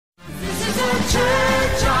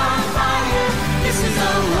is the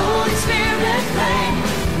Holy Spirit flame.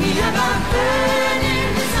 We have a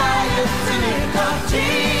burning desire to lift up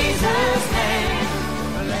Jesus'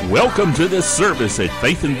 name. Welcome to this service at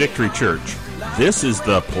Faith and Victory Church. This is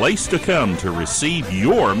the place to come to receive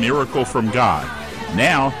your miracle from God.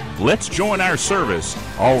 Now, let's join our service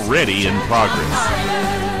already in progress.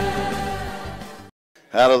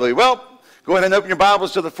 Hallelujah. Well, go ahead and open your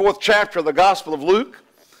Bibles to the 4th chapter of the Gospel of Luke.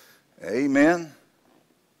 Amen.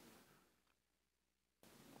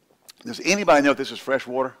 Does anybody know if this is fresh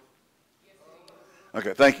water?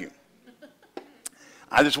 Okay, thank you.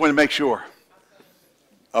 I just want to make sure.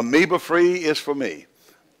 Amoeba free is for me.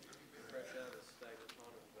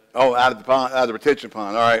 Oh, out of the pond, out of the retention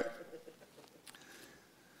pond. All right.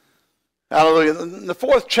 Hallelujah. In the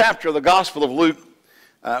 4th chapter of the Gospel of Luke,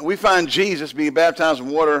 we find Jesus being baptized in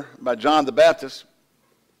water by John the Baptist.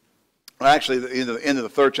 Well, actually, the end of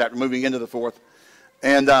the 3rd chapter, moving into the 4th.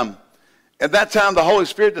 And at that time, the Holy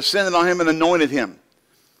Spirit descended on him and anointed him.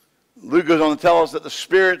 Luke goes on to tell us that the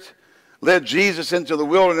Spirit led Jesus into the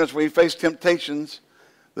wilderness where he faced temptations,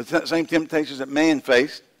 the same temptations that man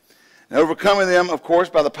faced, and overcoming them, of course,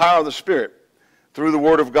 by the power of the Spirit through the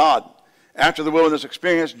Word of God. After the wilderness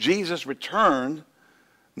experience, Jesus returned,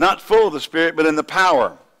 not full of the Spirit, but in the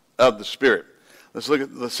power of the Spirit. Let's look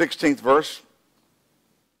at the 16th verse.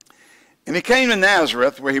 And he came to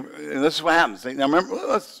Nazareth, and this is what happens. Now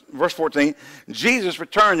remember, verse 14. Jesus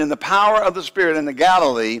returned in the power of the Spirit into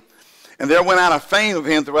Galilee, and there went out a fame of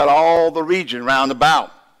him throughout all the region round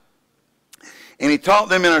about. And he taught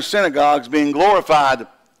them in our synagogues, being glorified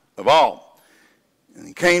of all. And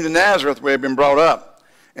he came to Nazareth, where he had been brought up.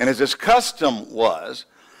 And as his custom was,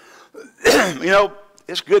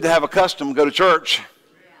 it's good to have a custom to go to church.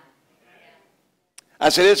 I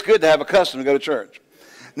said it's good to have a custom to go to church.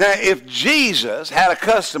 Now, if Jesus had a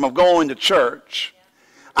custom of going to church,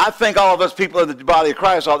 I think all of us people in the body of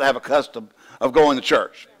Christ ought to have a custom of going to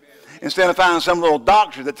church. Instead of finding some little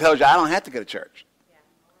doctrine that tells you I don't have to go to church.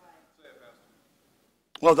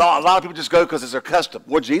 Well, a lot of people just go because it's their custom.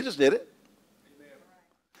 Well, Jesus did it.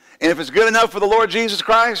 And if it's good enough for the Lord Jesus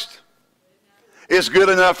Christ, it's good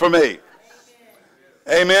enough for me.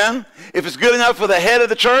 Amen. If it's good enough for the head of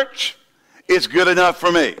the church, it's good enough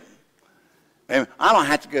for me. Amen. I don't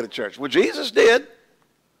have to go to church. Well, Jesus did.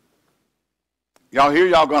 Y'all here?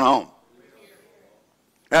 Y'all going home?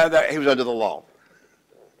 He was under the law.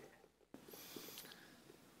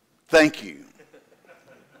 Thank you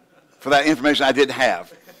for that information I didn't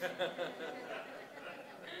have.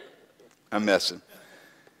 I'm messing.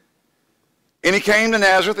 And he came to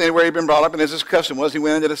Nazareth, where he'd been brought up, and as his custom was, he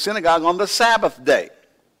went into the synagogue on the Sabbath day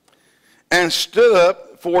and stood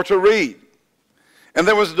up for to read. And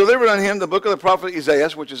there was delivered unto him the book of the prophet Isaiah,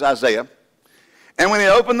 which is Isaiah. And when he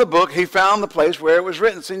opened the book, he found the place where it was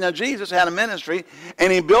written. See, now Jesus had a ministry,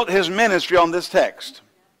 and he built his ministry on this text.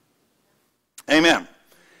 Amen.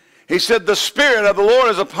 He said, the Spirit of the Lord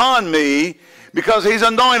is upon me because he's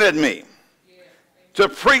anointed me to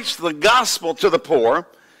preach the gospel to the poor.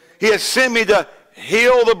 He has sent me to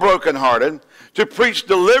heal the brokenhearted, to preach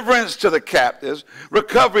deliverance to the captives,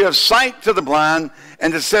 recovery of sight to the blind,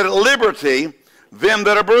 and to set at liberty them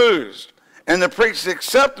that are bruised, and to preach the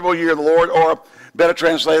acceptable year of the Lord, or better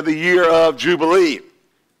translated, the year of Jubilee.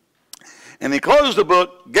 And he closed the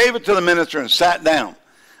book, gave it to the minister, and sat down.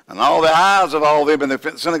 And all the eyes of all them in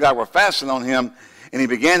the synagogue were fastened on him, and he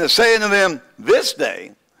began to say unto them, this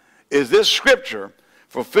day is this scripture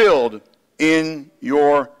fulfilled in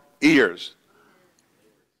your ears.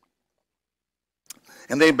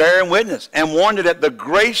 And they bare him witness, and wondered at the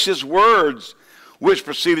gracious words which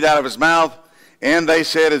proceeded out of his mouth. And they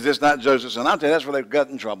said, is this not Joseph? And I'll tell you, that's where they got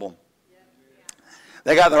in trouble.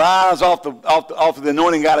 They got their eyes off the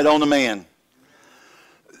anointing God had on the man.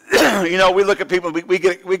 We look at people,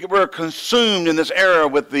 we're consumed in this era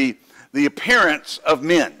with the appearance of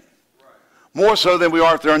men. More so than we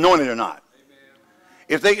are if they're anointed or not.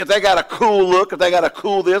 If they got a cool look, if they got a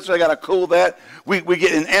cool this, if they got a cool that, we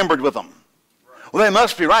get enamored with them. Well, they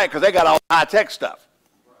must be right because they got all high-tech stuff.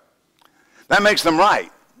 That makes them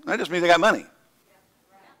right. That just means they got money.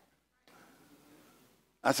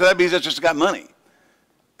 I said that means they just got money.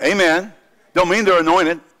 Amen. Don't mean they're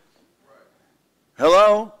anointed.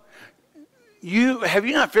 Hello? Have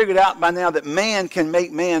you not figured out by now that man can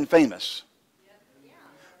make man famous?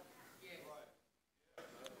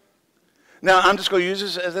 Now, I'm just going to use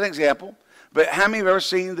this as an example, but how many have ever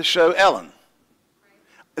seen the show Ellen?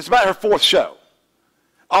 It's about her 4th show.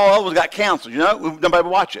 All of us got canceled, nobody would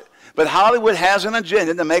watch it. But Hollywood has an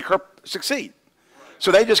agenda to make her succeed.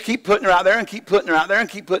 So they just keep putting her out there and keep putting her out there and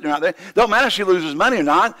keep putting her out there. Don't matter if she loses money or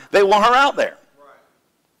not, they want her out there.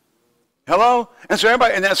 Hello? And so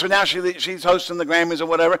everybody, and so now she's hosting the Grammys or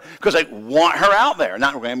whatever because they want her out there.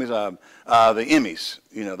 Not the Grammys, the Emmys,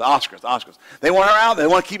 you know, the Oscars. They want her out there.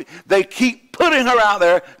 They keep putting her out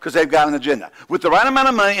there because they've got an agenda. With the right amount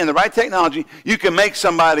of money and the right technology, you can make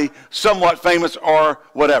somebody somewhat famous or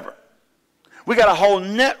whatever. We got a whole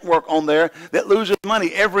network on there that loses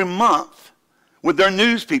money every month with their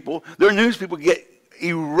news people. Their news people get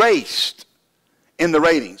erased in the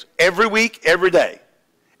ratings every week, every day.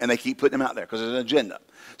 And they keep putting them out there because there's an agenda.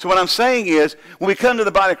 So what I'm saying is, when we come to the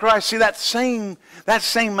body of Christ, see, that same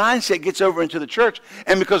mindset gets over into the church.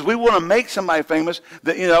 And because we want to make somebody famous,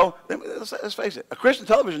 that, you know, let's face it, a Christian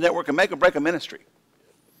television network can make or break a ministry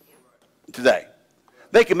today.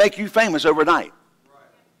 They can make you famous overnight.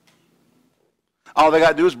 All they got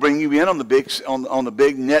to do is bring you in on the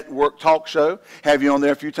big network talk show, have you on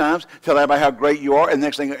there a few times, tell everybody how great you are, and the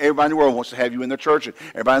next thing, everybody in the world wants to have you in their church, and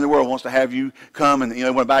everybody in the world wants to have you come and, you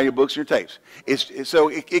know, want to buy your books and your tapes. So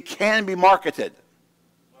it can be marketed,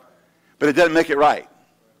 but it doesn't make it right.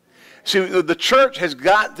 See, the church has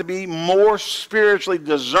got to be more spiritually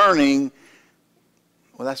discerning.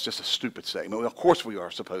 Well, that's just a stupid statement. Well, of course we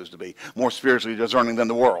are supposed to be more spiritually discerning than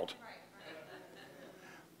the world.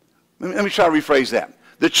 Let me try to rephrase that.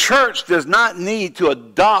 The church does not need to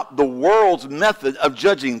adopt the world's method of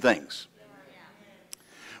judging things.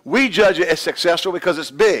 We judge it as successful because it's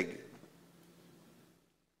big.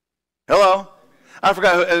 Hello? I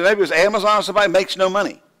forgot, maybe it was Amazon or somebody makes no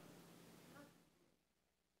money.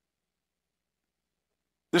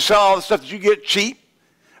 They sell all the stuff that you get cheap.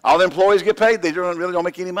 All the employees get paid. They really don't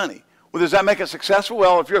make any money. Well, does that make it successful?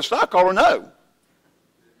 Well, if you're a stockholder, no.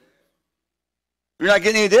 You're not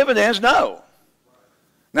getting any dividends? No.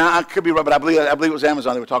 Now, I could be wrong, but I believe it was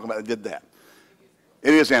Amazon they were talking about that did that.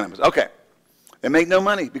 It is Amazon. Okay. They make no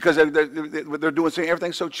money because they're doing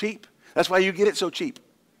everything so cheap. That's why you get it so cheap.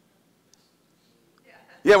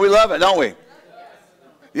 Yeah, we love it, don't we?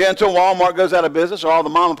 Yeah, until Walmart goes out of business or all the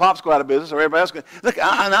mom and pops go out of business or everybody else goes. Look,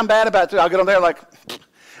 I'm bad about it too. I'll get on there like,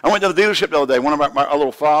 I went to the dealership the other day. One of our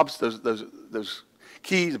little fobs, those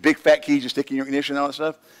keys, the big fat keys you stick in your ignition and all that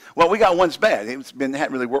stuff. Well, we got one that's bad. It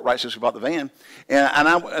hadn't really worked right since we bought the van. And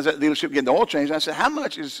I was at the dealership getting the oil change, and I said, how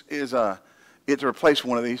much is it to replace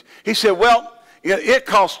one of these? He said, well, it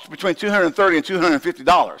costs between $230 and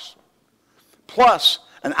 $250, plus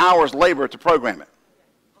an hour's labor to program it.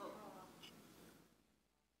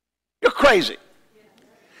 You're crazy.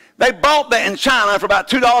 They bought that in China for about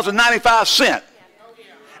 $2.95.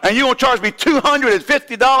 And you want to charge me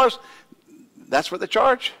 $250? That's what they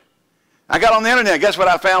charge? I got on the internet. Guess what?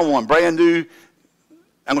 I found one. Brand new.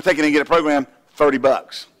 I'm going to take it and get a program.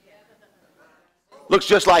 $30. Looks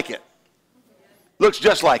just like it. Looks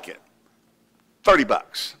just like it.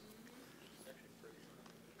 $30.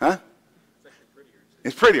 Huh?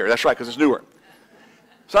 It's prettier. That's right, because it's newer.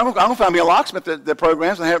 So I'm going to find me a locksmith that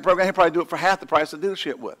programs and have a program. He'll probably do it for half the price the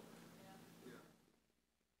dealership would.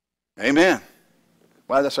 Amen.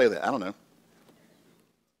 Why did I say that? I don't know.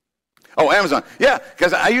 Oh, Amazon. Yeah,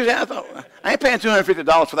 because I thought, I ain't paying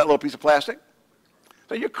 $250 for that little piece of plastic.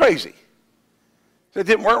 So you're crazy. So it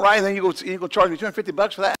didn't work right, and then you go charge me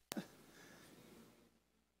 $250 for that?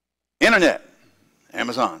 Internet.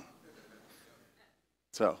 Amazon.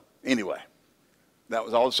 So, anyway, that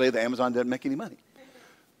was all to say that Amazon doesn't make any money.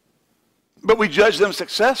 But we judge them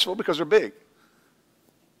successful because they're big.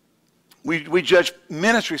 We judge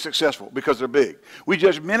ministry successful because they're big. We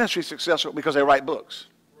judge ministry successful because they write books.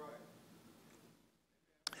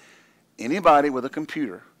 Anybody with a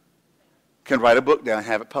computer can write a book down and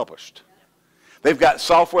have it published. They've got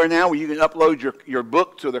software now where you can upload your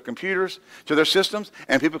book to their computers, to their systems,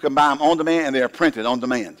 and people can buy them on demand, and they are printed on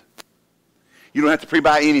demand. You don't have to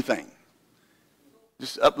pre-buy anything.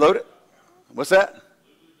 Just upload it. What's that?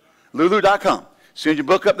 Lulu.com. Send your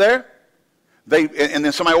book up there, and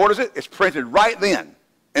then somebody orders it. It's printed right then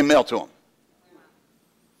and mailed to them.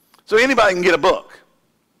 So anybody can get a book.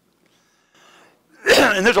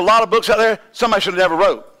 And there's a lot of books out there somebody should have never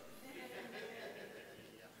wrote.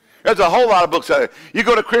 There's a whole lot of books out there. You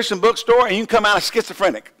go to a Christian bookstore and you can come out a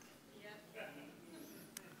schizophrenic.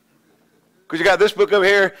 Because you got this book over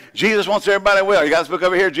here, Jesus wants everybody well. You got this book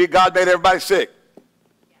over here, God made everybody sick.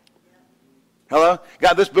 Hello? You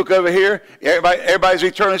got this book over here, everybody's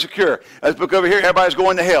eternally secure. This book over here, everybody's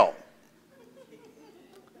going to hell.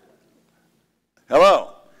 Hello?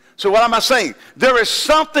 So what am I saying? There is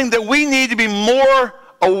something that we need to be more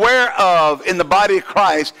aware of in the body of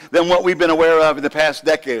Christ than what we've been aware of in the past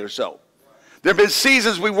decade or so. There have been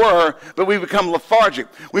seasons we were, but we've become lethargic.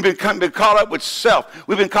 We've been caught up with self.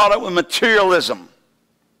 We've been caught up with materialism.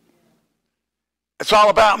 It's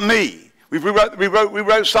all about me. We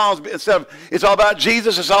wrote songs instead of, it's all about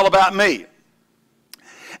Jesus, it's all about me.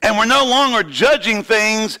 And we're no longer judging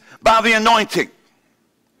things by the anointing.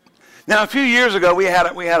 Now, a few years ago, we had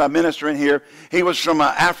a minister in here. He was from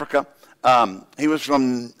Africa. He was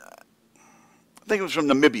from, I think it was from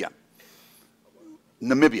Namibia.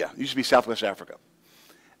 Namibia. It used to be Southwest Africa.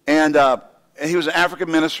 And he was an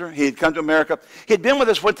African minister. He had come to America. He had been with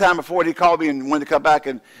us one time before, and he called me and wanted to come back,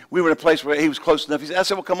 and we were in a place where he was close enough. He said, I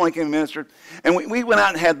said, well, come on, he came and ministered. And we went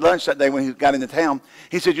out and had lunch that day when he got into town.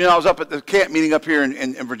 He said, you know, I was up at the camp meeting up here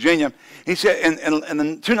in Virginia. He said, and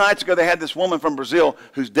then 2 nights ago, they had this woman from Brazil,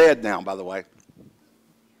 who's dead now, by the way,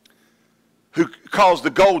 who caused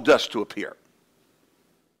the gold dust to appear.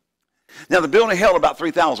 Now, the building held about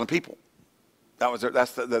 3,000 people.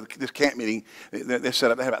 That's this camp meeting they set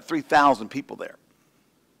up. They had about 3,000 people there.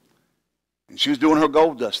 And she was doing her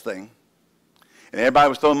gold dust thing. And everybody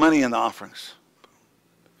was throwing money in the offerings.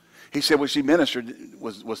 He said what she ministered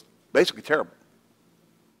was basically terrible.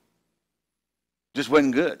 Just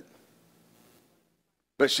wasn't good.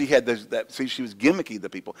 But she had she was gimmicky, the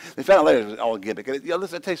people. They found out later it was all a gimmick. And,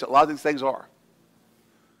 listen, I tell you, a lot of these things are.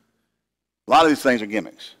 A lot of these things are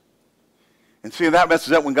gimmicks. And see, that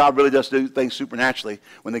messes up when God really does do things supernaturally.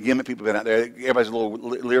 When the gimmick people get out there, everybody's a little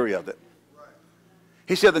leery of it.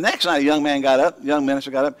 He said the next night a young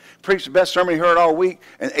minister got up, preached the best sermon he heard all week,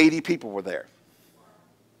 and 80 people were there.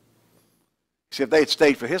 He said if they had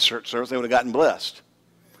stayed for his church service, they would have gotten blessed.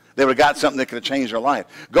 They would have got something that could have changed their life.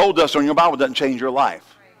 Gold dust on your Bible doesn't change your life.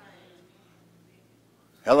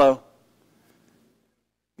 Hello?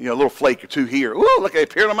 You know, a little flake or two here. Ooh, look, it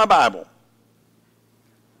appeared on my Bible.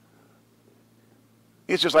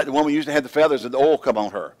 It's just like the woman used to have the feathers and the oil come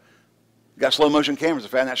on her. Got slow motion cameras.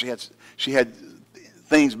 Found out she had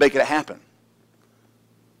things making it happen.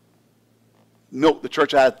 Milked the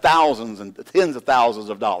church out of thousands and tens of thousands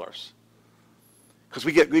of dollars. Because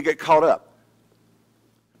we get caught up.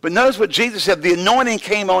 But notice what Jesus said. The anointing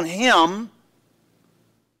came on him. And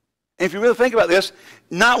if you really think about this,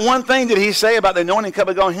 not one thing did he say about the anointing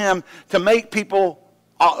coming on him to make people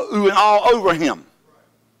ooh and all over him.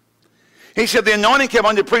 He said the anointing came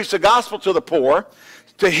on to preach the gospel to the poor,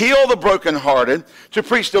 to heal the brokenhearted, to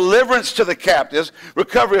preach deliverance to the captives,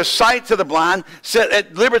 recovery of sight to the blind, set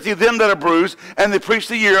at liberty them that are bruised, and to preach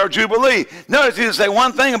the year of Jubilee. Notice he didn't say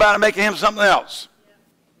one thing about it, making him something else.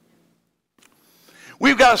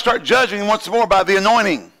 We've got to start judging once more by the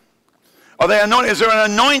anointing. Is there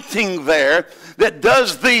an anointing there that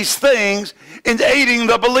does these things in aiding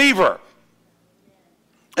the believer?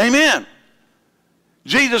 Amen.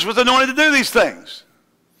 Jesus was anointed to do these things.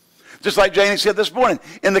 Just like Janie said this morning,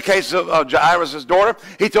 in the case of Jairus' daughter,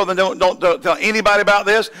 he told them, don't tell anybody about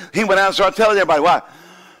this. He went out and started telling everybody. Why?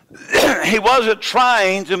 He wasn't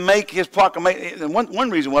trying to make his proclamation. And one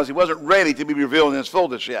reason was he wasn't ready to be revealed in his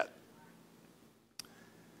fullness yet.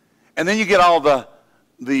 And then you get all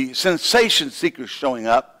the sensation seekers showing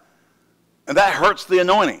up, and that hurts the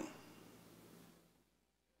anointing.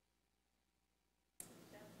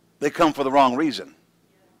 They come for the wrong reason.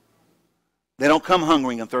 They don't come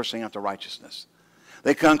hungering and thirsting after righteousness.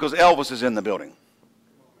 They come because Elvis is in the building.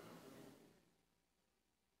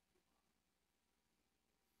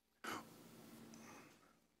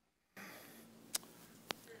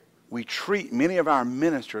 We treat many of our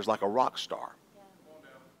ministers like a rock star.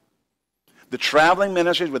 The traveling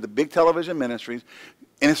ministries with the big television ministries,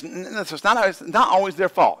 and it's not always their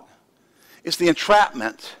fault. It's the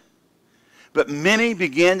entrapment. But many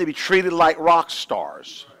begin to be treated like rock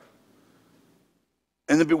stars.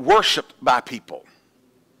 And to be worshipped by people.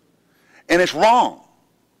 And it's wrong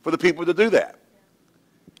for the people to do that.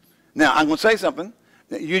 Now, I'm going to say something.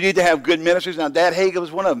 You need to have good ministries. Now, Dad Hagin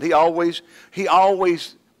was one of them. He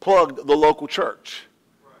always plugged the local church.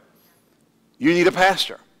 You need a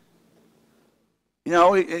pastor. You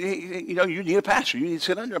know, you need a pastor. You need to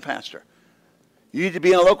sit under a pastor. You need to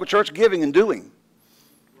be in a local church giving and doing.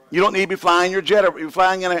 You don't need to be flying your jet or you're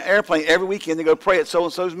flying in an airplane every weekend to go pray at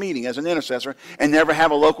so-and-so's meeting as an intercessor and never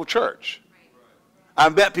have a local church.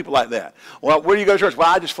 I've met people like that. Well, where do you go to church?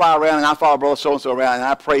 Well, I just fly around and I follow brother so-and-so around and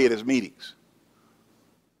I pray at his meetings.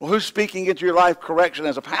 Well, who's speaking into your life correction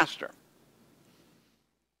as a pastor?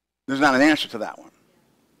 There's not an answer to that one.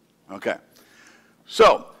 Okay.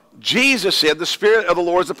 So, Jesus said the Spirit of the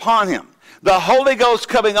Lord is upon him. The Holy Ghost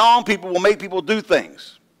coming on people will make people do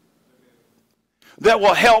things that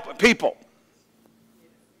will help people.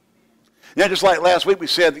 You know, just like last week we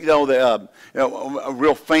said, a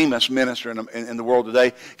real famous minister in the world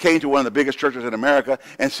today came to one of the biggest churches in America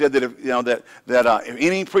and said that if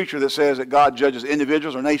any preacher that says that God judges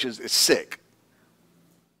individuals or nations is sick.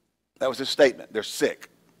 That was his statement. They're sick.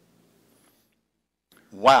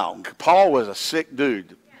 Wow, Paul was a sick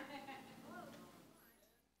dude.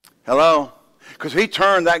 Hello? Because he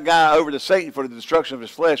turned that guy over to Satan for the destruction of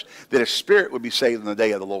his flesh, that his spirit would be saved in the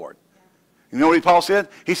day of the Lord. You know what Paul said?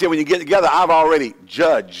 He said, when you get together, I've already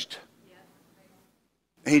judged.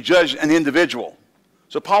 And he judged an individual.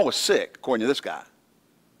 So Paul was sick, according to this guy.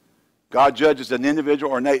 God judges an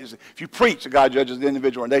individual or a nation. If you preach that God judges an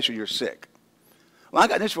individual or a nation, you're sick. Well, I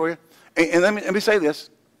got this for you. And let me say this.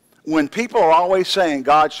 When people are always saying,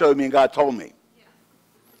 God showed me and God told me,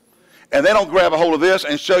 and they don't grab a hold of this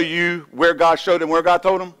and show you where God showed them, where God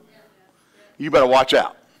told them, you better watch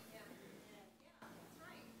out.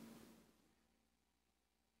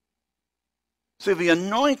 See, the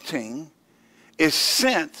anointing is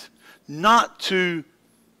sent not to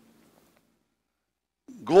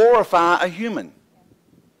glorify a human.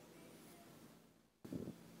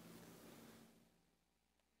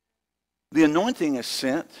 The anointing is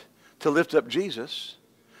sent to lift up Jesus,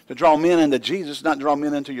 to draw men into Jesus, not draw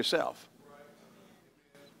men into yourself.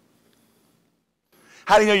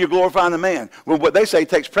 How do you know you're glorifying the man? Well, what they say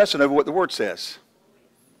takes precedent over what the Word says.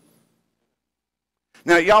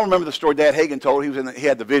 Now, y'all remember the story Dad Hagin told? He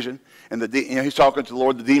had the vision, and he's talking to the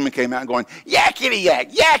Lord. The demon came out and going, yakety yak,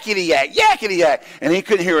 yakety yak, yakety yak. And he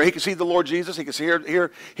couldn't hear her. He could see the Lord Jesus. He could hear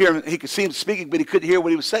him. He could see him speaking, but he couldn't hear what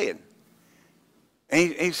he was saying.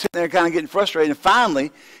 And he's sitting there kind of getting frustrated. And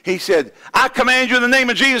finally, he said, I command you in the name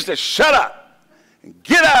of Jesus to shut up and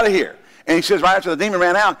get out of here. And he says, right after the demon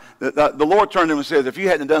ran out, the Lord turned to him and said, if you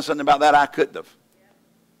hadn't done something about that, I couldn't have.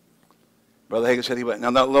 Brother Hagin said, he went,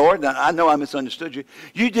 now, Lord, I know I misunderstood you.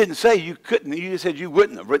 You didn't say you couldn't. You just said you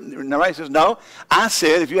wouldn't have. Now, right? He says, no, I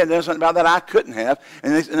said if you hadn't done something about that, I couldn't have.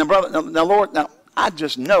 And the brother, now, Lord, now, I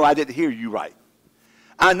just know I didn't hear you right.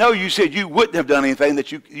 I know you said you wouldn't have done anything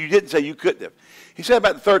that you didn't say you couldn't have. He said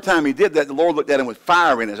about the third time he did that, the Lord looked at him with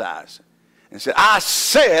fire in his eyes and said, I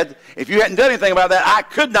said if you hadn't done anything about that, I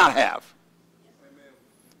could not have. Amen.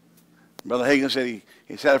 Brother Hagin said he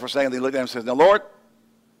sat there for a second, he looked at him and says, now, Lord,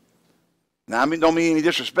 now, I don't mean any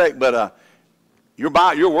disrespect, but your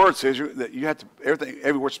word says that you have to,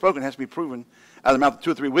 every word spoken has to be proven out of the mouth of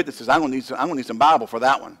 2 or 3 witnesses. I'm going to need some Bible for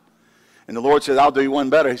that one. And the Lord said, I'll do you one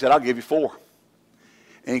better. He said, I'll give you 4.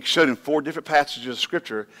 And he showed him 4 different passages of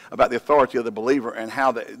Scripture about the authority of the believer and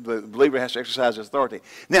how the believer has to exercise his authority.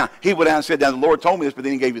 Now, he went out and said, now, the Lord told me this, but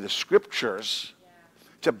then he gave you the Scriptures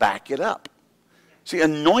to back it up. See,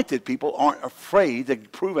 anointed people aren't afraid to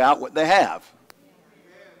prove out what they have.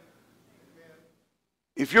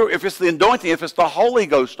 If it's the anointing, if it's the Holy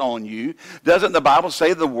Ghost on you, doesn't the Bible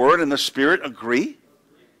say the Word and the Spirit agree?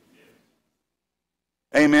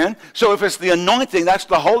 Amen. So if it's the anointing, that's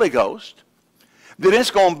the Holy Ghost, then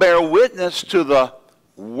it's going to bear witness to the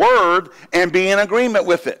Word and be in agreement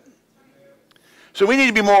with it. So we need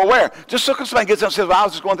to be more aware. Just look at somebody gets up and says, well, I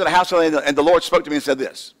was just going to the house and the Lord spoke to me and said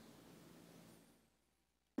this.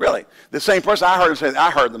 Really? The same person,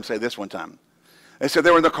 I heard them say this one time. They said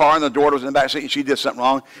they were in the car and the daughter was in the back seat and she did something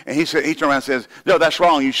wrong. And he turned around and says, no, that's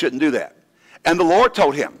wrong. You shouldn't do that. And the Lord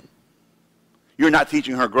told him, you're not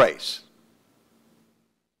teaching her grace.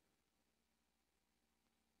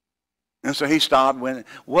 And so he stopped and went,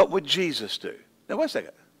 what would Jesus do? Now, wait a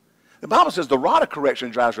second. The Bible says the rod of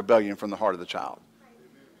correction drives rebellion from the heart of the child.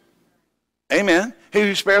 Amen. He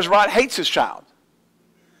who spares the rod hates his child.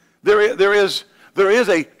 There is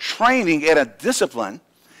a training and a discipline.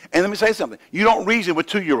 And let me say something. You don't reason with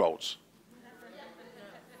 2-year-olds.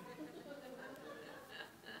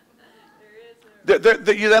 They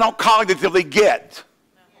don't cognitively get.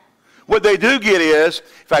 What they do get is,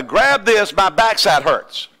 if I grab this, my backside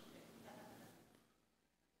hurts.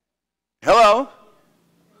 Hello?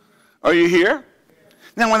 Are you here?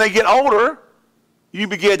 Now, when they get older, you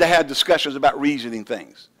begin to have discussions about reasoning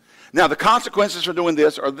things. Now, the consequences for doing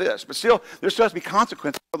this are this. But still, there's supposed to be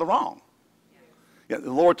consequences for the wrong. Yeah,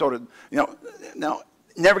 the Lord told him, now,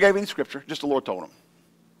 never gave any scripture, just the Lord told him.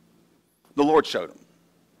 The Lord showed him.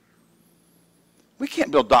 We can't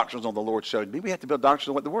build doctrines on the Lord showed me. We have to build doctrines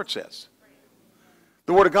on what the Word says.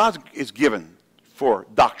 The Word of God is given for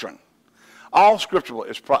doctrine. All Scripture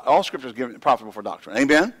is given profitable for doctrine.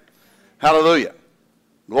 Amen? Hallelujah.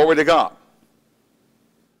 Glory to God.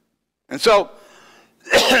 And so,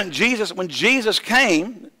 when Jesus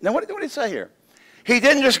came, now what did he say here? He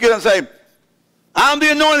didn't just get up and say, I'm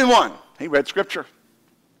the anointed one. He read Scripture.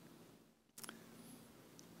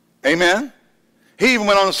 Amen. He even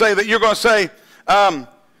went on to say that you're going to say,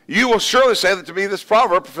 you will surely say that to be this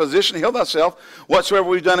proverb, physician, heal thyself. Whatsoever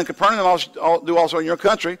we've done in Capernaum, I'll do also in your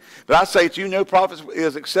country. But I say to you, no prophet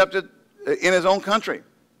is accepted in his own country.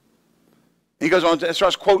 He goes on and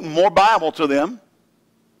starts quoting more Bible to them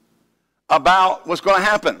about what's going to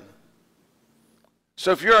happen.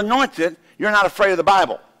 So if you're anointed, you're not afraid of the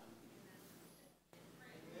Bible.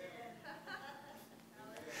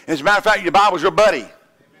 As a matter of fact, your Bible's your buddy.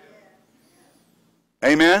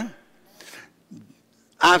 Amen?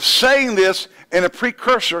 I'm saying this in a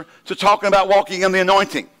precursor to talking about walking in the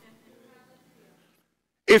anointing.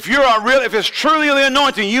 If it's truly the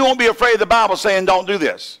anointing, you won't be afraid of the Bible saying don't do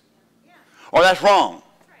this. Or that's wrong.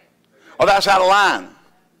 Or that's out of line.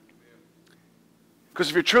 Because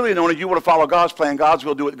if you're truly anointed, you want to follow God's plan. God's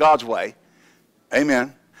will, do it God's way.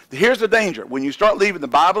 Amen. Here's the danger. When you start leaving the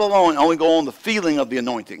Bible alone and only go on the feeling of the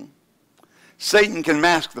anointing, Satan can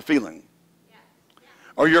mask the feeling.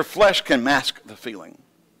 Or your flesh can mask the feeling.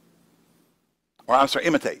 Or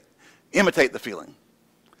imitate the feeling.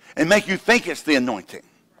 And make you think it's the anointing.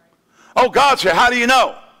 Oh, God's here. How do you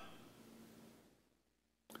know?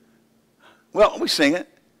 Well, we sing it.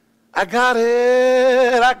 I got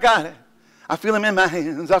it. I got it. I feel him in my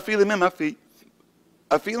hands. I feel him in my feet.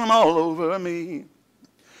 I feel him all over me.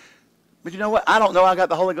 But you know what? I don't know I got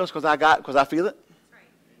the Holy Ghost because I feel it.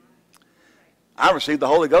 I received the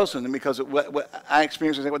Holy Ghost in me because what I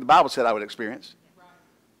experienced is what the Bible said I would experience.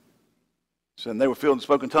 So they were filled with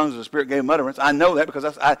spoken tongues, and the Spirit gave them utterance. I know that because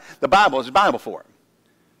the Bible is the Bible for it.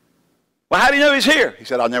 Well, how do you know he's here? He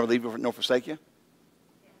said, I'll never leave you nor forsake you.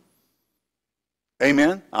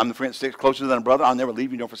 Amen. I'm the friend that sticks closer than a brother. I'll never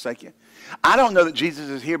leave you nor forsake you. I don't know that Jesus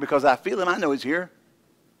is here because I feel him. I know he's here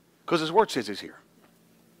because his word says he's here.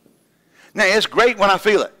 Now, it's great when I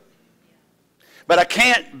feel it. But I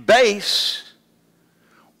can't base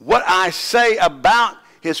what I say about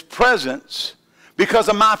his presence because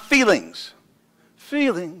of my feelings.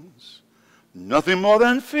 Feelings. Nothing more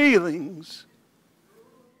than feelings.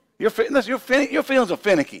 Your feelings are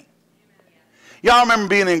finicky. Y'all remember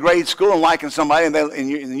being in grade school and liking somebody and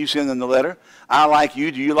you send them the letter. I like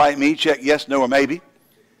you. Do you like me? Check yes, no, or maybe.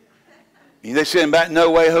 And they send back,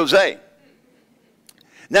 no way, Jose.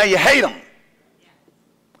 Now you hate them.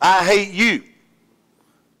 I hate you.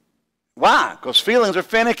 Why? Because feelings are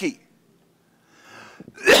finicky.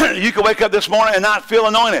 You can wake up this morning and not feel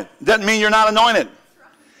anointed. Doesn't mean you're not anointed.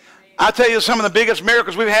 I tell you, some of the biggest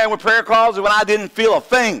miracles we've had with prayer calls is when I didn't feel a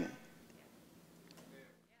thing.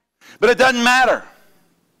 But it doesn't matter.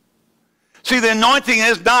 See, the anointing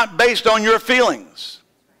is not based on your feelings.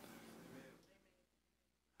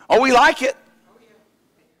 Oh, we like it.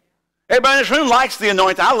 Everybody in this room likes the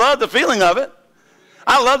anointing. I love the feeling of it.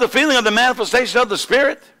 I love the feeling of the manifestation of the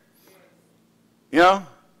Spirit. You know,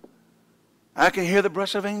 I can hear the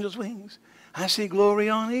brush of angels' wings. I see glory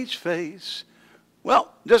on each face.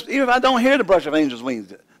 Well, just even if I don't hear the brush of angels'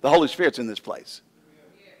 wings, the Holy Spirit's in this place.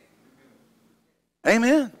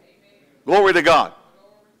 Amen. Glory to God.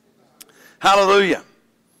 Hallelujah.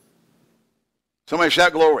 Somebody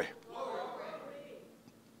shout glory.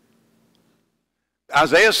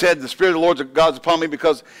 Isaiah said, the Spirit of the Lord God is upon me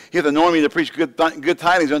because he hath anointed me to preach good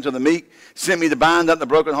tidings unto the meek, sent me to bind up the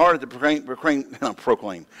brokenhearted, to proclaim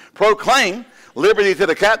liberty to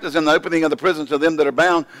the captives and the opening of the prison to them that are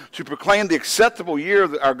bound, to proclaim the acceptable year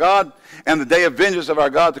of our God and the day of vengeance of our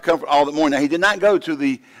God to comfort all that mourn. Now, he did not go to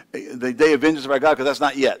the day of vengeance of our God because that's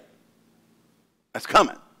not yet. That's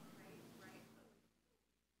coming.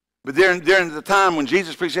 But during the time when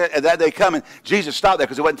Jesus preached that day coming, Jesus stopped there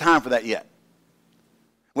because it wasn't time for that yet.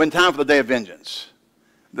 It wasn't time for the day of vengeance.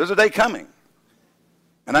 There's a day coming.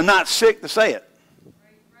 And I'm not sick to say it.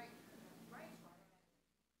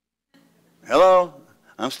 Hello?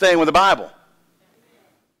 I'm staying with the Bible.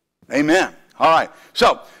 Amen. All right.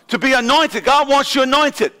 So, to be anointed, God wants you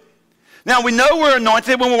anointed. Now, we know we're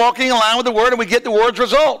anointed when we're walking in line with the Word and we get the Word's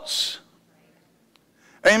results.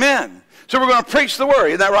 Amen. So we're going to preach the Word.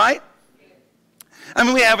 Isn't that right? I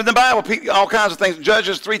mean, we have in the Bible all kinds of things.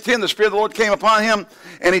 Judges 3:10, the Spirit of the Lord came upon him,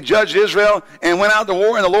 and he judged Israel and went out to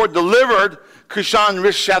war, and the Lord delivered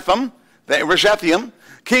Cushan-Rishathaim,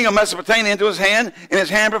 king of Mesopotamia, into his hand, and his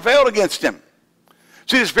hand prevailed against him.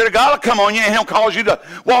 See, the Spirit of God will come on you, and he'll cause you to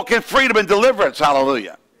walk in freedom and deliverance.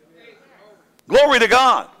 Hallelujah. Glory to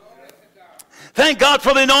God. Thank God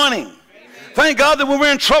for the anointing. Thank God that when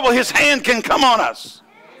we're in trouble, his hand can come on us.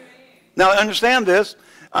 Now, understand this.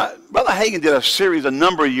 Brother Hagin did a series a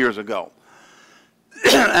number of years ago.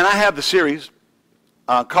 And I have the series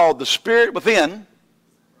called The Spirit Within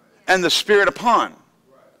and the Spirit Upon.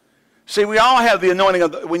 See, we all have the anointing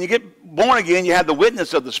of when you get born again, you have the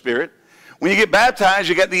witness of the Spirit. When you get baptized,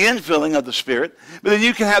 you get the infilling of the Spirit. But then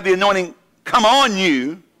you can have the anointing come on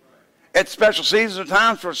you at special seasons or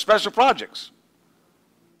times for special projects.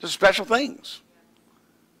 Just special things.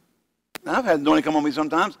 Now, I've had anointing come on me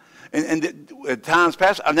sometimes. And at times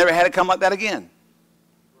past, I've never had it come like that again.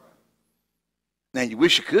 Now, you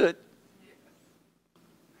wish you could.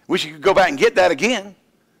 Wish you could go back and get that again.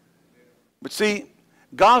 But see,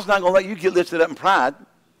 God's not going to let you get lifted up in pride.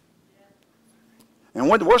 And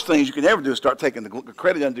one of the worst things you can ever do is start taking the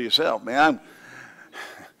credit unto yourself. Man,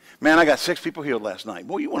 I got 6 people healed last night.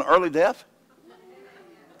 Boy, you want an early death?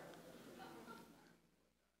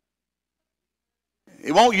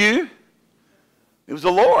 It won't you. It was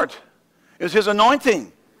the Lord. It was his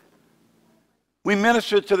anointing. We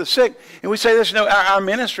minister to the sick. And we say this, our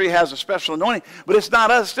ministry has a special anointing, but it's not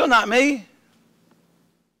us. It's still not me.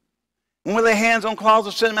 When we lay hands on cloths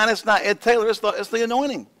of sin, man, it's not Ed Taylor. It's the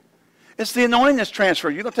anointing. It's the anointing that's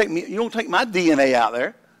transferred. You don't take my DNA out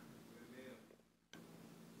there.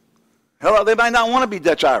 Hello, they might not want to be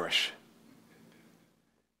Dutch Irish.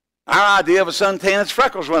 Our idea of a suntan is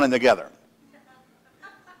freckles running together.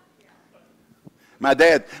 My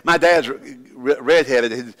dad's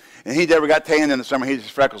redheaded, and he never got tan in the summer. His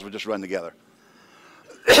freckles would just run together.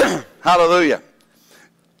 Hallelujah.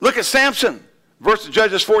 Look at Samson. Verse of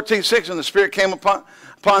Judges 14:6, and the Spirit came upon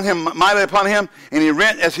him, mightily upon him, and he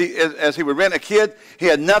rent as he would rent a kid. He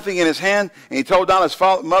had nothing in his hand, and he told down his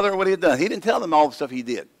mother what he had done. He didn't tell them all the stuff he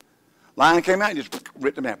did. Lion came out and just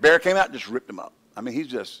ripped him out. Bear came out and just ripped him up. I mean,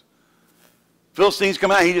 Philistines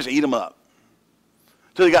come out and he just eat them up.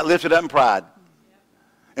 Until he got lifted up in pride.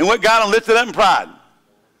 And what got him lifted up in pride?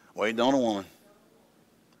 Waiting on a woman.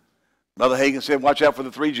 Brother Hagin said, watch out for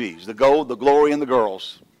the 3 G's. The gold, the glory, and the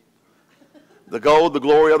girls. The gold, the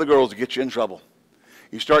glory of the girls to get you in trouble.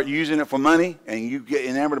 You start using it for money, and you get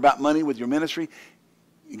enamored about money with your ministry,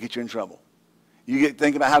 it get you in trouble. You get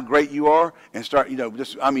thinking about how great you are, and start,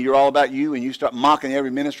 you're all about you, and you start mocking every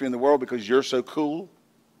ministry in the world because you're so cool.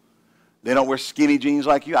 They don't wear skinny jeans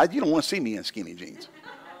like you. You don't want to see me in skinny jeans.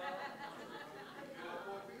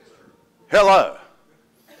 Hello.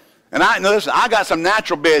 And I got some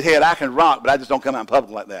natural bed head I can rock, but I just don't come out in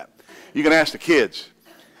public like that. You can ask the kids.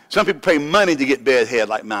 Some people pay money to get bed head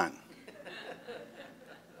like mine.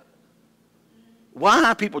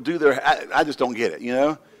 Why people do I just don't get it,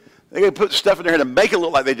 They got to put stuff in their head to make it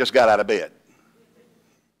look like they just got out of bed.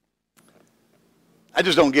 I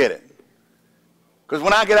just don't get it. Because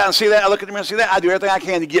when I get out and see that, I look at them and see that, I do everything I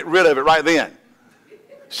can to get rid of it right then.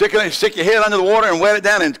 Stick your head under the water and wet it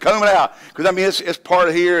down and comb it out. Because, it's part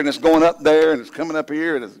of here, and it's going up there, and it's coming up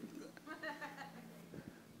here. And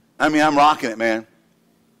I'm rocking it, man.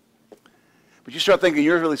 But you start thinking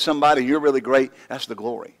you're really somebody, you're really great, that's the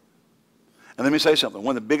glory. And let me say something.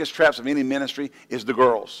 One of the biggest traps of any ministry is the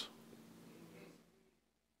girls.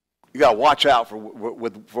 You got to watch out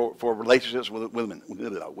for relationships with women. You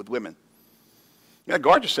got to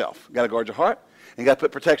guard yourself. You got to guard your heart. And you got to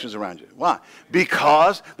put protections around you. Why?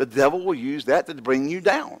 Because the devil will use that to bring you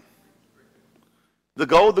down. The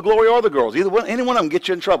gold, the glory, or the girls. Any one of them get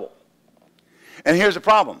you in trouble. And here's the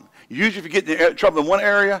problem. Usually if you get in trouble in one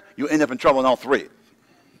area, you'll end up in trouble in all 3.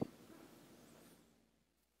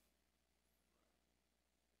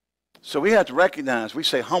 So we have to recognize, we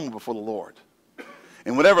say humble before the Lord.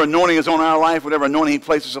 And whatever anointing is on our life, whatever anointing he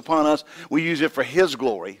places upon us, we use it for his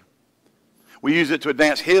glory. We use it to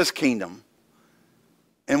advance his kingdom.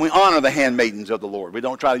 And we honor the handmaidens of the Lord. We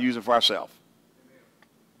don't try to use it for ourselves.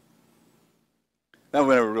 That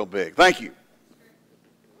went over real big. Thank you.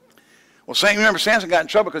 Well, remember Samson got in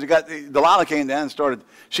trouble because Delilah came down and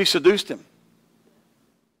she seduced him.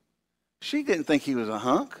 She didn't think he was a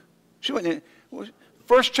hunk. She went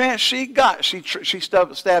first chance she got, she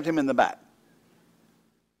stabbed him in the back.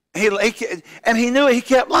 And he knew it. He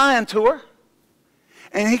kept lying to her.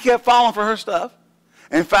 And he kept falling for her stuff.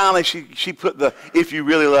 And finally, she put the, if you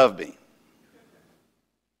really love me.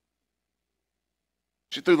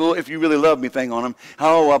 She threw the if you really love me thing on him.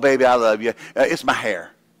 Oh, well, baby, I love you. It's my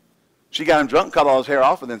hair. She got him drunk, cut all his hair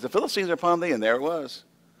off, and then the Philistines are upon thee, and there it was.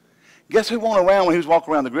 Guess who went around when he was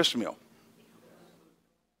walking around the grist mill?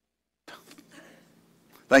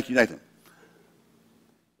 Thank you, Nathan.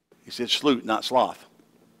 He said sloot, not sloth.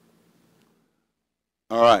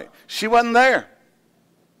 All right. She wasn't there.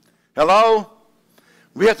 Hello?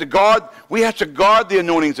 We have to guard the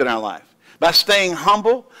anointings in our life. By staying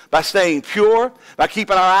humble, by staying pure, by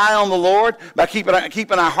keeping our eye on the Lord, by keeping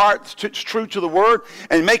our hearts true to the Word,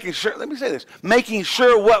 and making sure, let me say this, making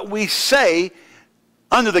sure what we say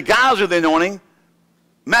under the guise of the anointing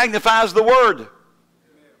magnifies the Word.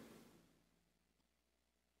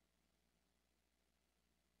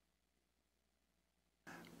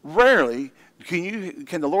 Rarely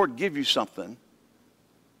can the Lord give you something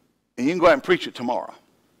and you can go out and preach it tomorrow.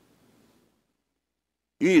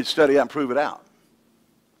 You need to study out and prove it out.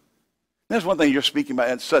 There's one thing you're speaking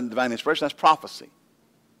about, sudden divine inspiration, that's prophecy.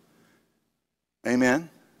 Amen?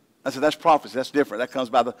 I said, that's prophecy. That's different. That comes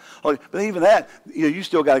by the Holy. But even that, you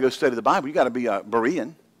still got to go study the Bible. You got to be a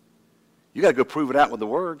Berean. You got to go prove it out with the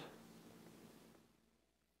Word.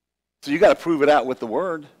 So you got to prove it out with the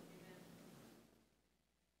Word.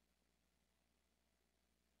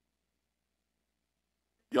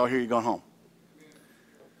 Y'all hear you going home.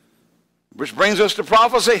 Which brings us to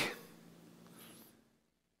prophecy.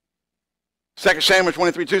 2 Samuel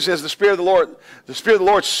 23:2 says, the Spirit of the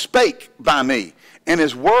Lord spake by me, and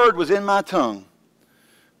his word was in my tongue.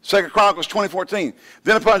 2 Chronicles 20:14.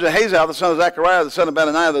 Then upon Jehaziel, the son of Zechariah, the son of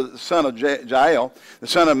Benaniah, the son of Jael, the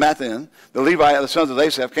son of Mathan, the Levite, the sons of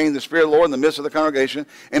Asaph, came the Spirit of the Lord in the midst of the congregation,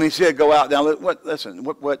 and he said, go out. Now, listen,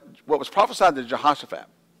 what was prophesied to Jehoshaphat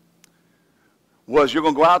was, you're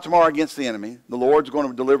going to go out tomorrow against the enemy. The Lord's going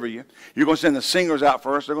to deliver you. You're going to send the singers out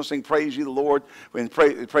first. They're going to sing praise you, the Lord, and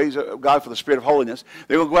praise God for the Spirit of holiness.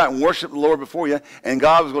 They're going to go out and worship the Lord before you, and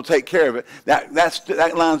God is going to take care of it. That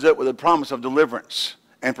lines up with the promise of deliverance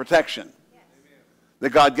and protection that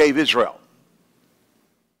God gave Israel.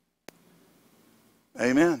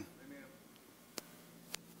 Amen.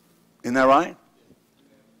 Isn't that right?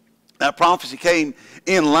 That prophecy came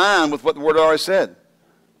in line with what the Word already said.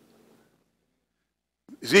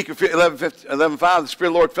 Ezekiel 11:5, the Spirit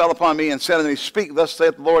of the Lord fell upon me and said unto me, speak, thus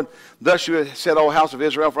saith the Lord, thus you have said, O house of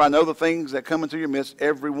Israel, for I know the things that come into your midst,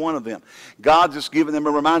 every one of them. God's just giving them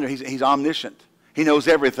a reminder. He's omniscient. He knows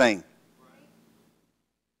everything.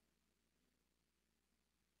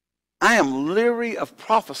 I am leery of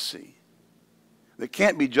prophecy that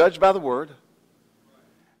can't be judged by the Word.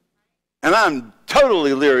 And I'm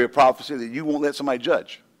totally leery of prophecy that you won't let somebody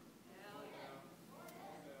judge.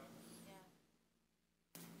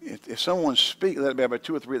 If someone speaks, let it be about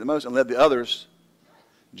 2 or 3 at the most, and let the others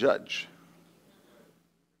judge.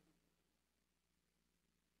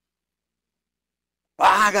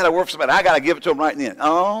 I got to work for somebody. I got to give it to them right then.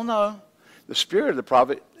 Oh, no. The spirit of the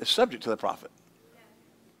prophet is subject to the prophet.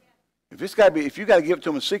 If you got to give it to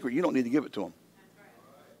them in secret, you don't need to give it to them.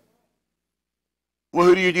 Well,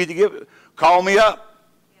 who do you need to give it? Call me up.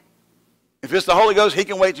 If it's the Holy Ghost, he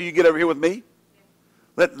can wait till you get over here with me.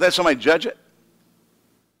 Let somebody judge it.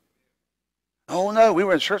 Oh no, we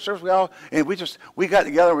were in church service, we got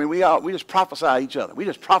together and we just prophesied each other. We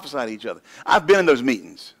just prophesied each other. I've been in those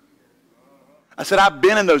meetings. I said, I've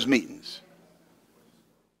been in those meetings.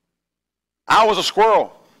 I was a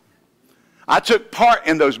squirrel. I took part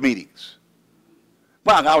in those meetings.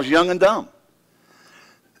 Well, I was young and dumb.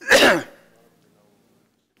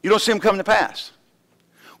 You don't see them coming to pass.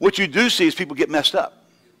 What you do see is people get messed up.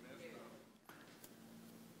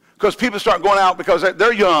 Because people start going out because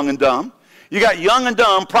they're young and dumb. You got young and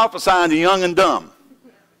dumb prophesying to young and dumb.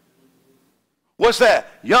 What's that?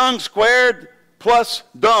 Young squared plus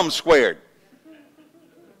dumb squared.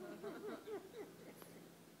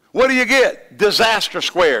 What do you get? Disaster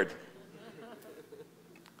squared.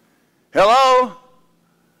 Hello?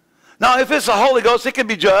 Now, if it's the Holy Ghost, it can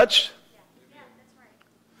be judged.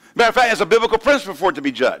 Matter of fact, it's a biblical principle for it to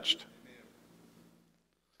be judged.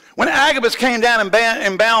 When Agabus came down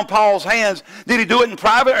and bound Paul's hands, did he do it in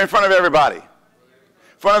private or in front of everybody? In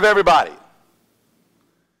front of everybody.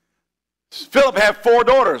 Philip had 4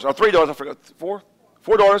 daughters, or 3 daughters, I forgot,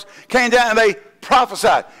 4 daughters, came down and they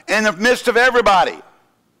prophesied in the midst of everybody.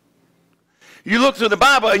 You look through the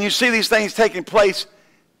Bible and you see these things taking place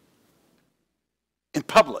in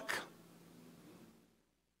public.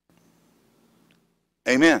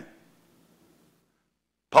 Amen.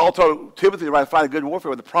 Paul told Timothy to fight a good warfare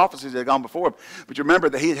with the prophecies that had gone before him. But you remember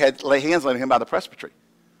that he had laid hands on him by the presbytery.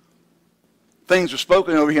 Things were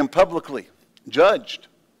spoken over him publicly, judged.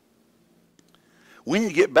 We need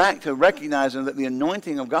to get back to recognizing that the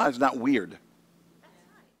anointing of God is not weird.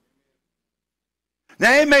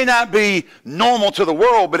 Now, it may not be normal to the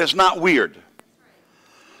world, but it's not weird.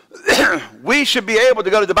 We should be able to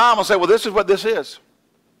go to the Bible and say, well, this is what this is.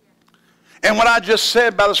 And what I just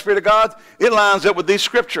said by the Spirit of God, it lines up with these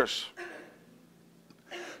scriptures.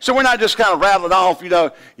 So we're not just kind of rattling off,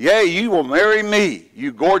 yea, you will marry me,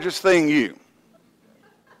 you gorgeous thing, you.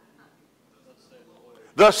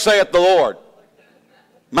 Thus saith the Lord,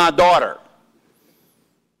 my daughter,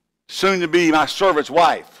 soon to be my servant's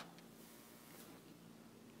wife.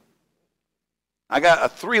 I got a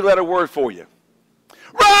 3-letter word for you.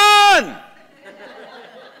 Run!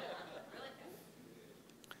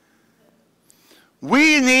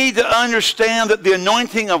 We need to understand that the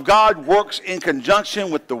anointing of God works in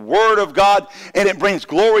conjunction with the Word of God, and it brings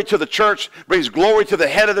glory to the church, brings glory to the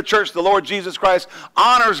head of the church, the Lord Jesus Christ,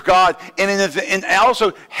 honors God, and it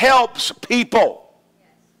also helps people.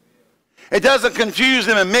 It doesn't confuse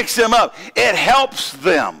them and mix them up. It helps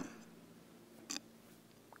them.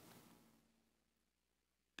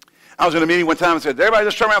 I was in a meeting one time and said, everybody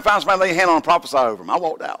just turn around and find somebody, lay a hand on and prophesy over them. I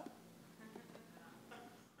walked out.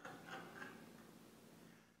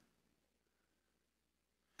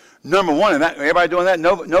 Number one, and everybody doing that,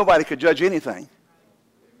 nobody could judge anything.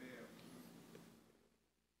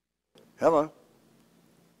 Hello.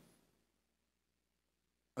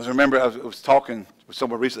 I was talking with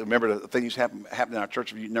someone recently. Remember the thing that happened in our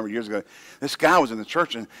church a number of years ago. This guy was in the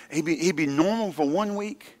church, and he'd be normal for 1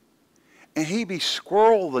 week, and he'd be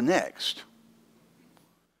squirrel the next.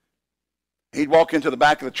 He'd walk into the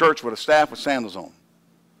back of the church with a staff with sandals on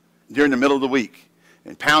during the middle of the week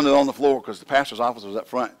and pound it on the floor because the pastor's office was up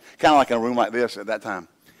front, kind of like in a room like this at that time.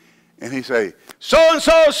 And he'd say,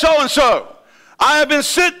 so-and-so, so-and-so, I have been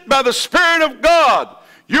sent by the Spirit of God.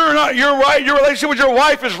 You're right, your relationship with your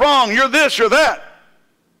wife is wrong. You're this, you're that.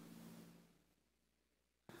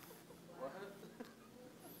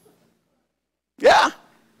 Yeah.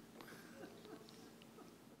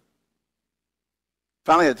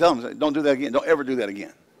 Finally, I had to tell him, don't do that again. Don't ever do that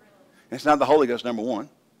again. And it's not the Holy Ghost, number one.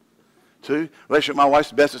 2, relationship with my wife's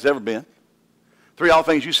the best it's ever been. 3, all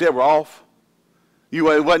the things you said were off. It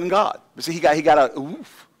wasn't God. But see, he got a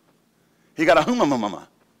oof. He got a huma-mama.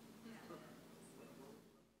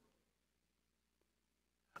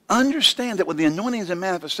 Understand that with the anointings and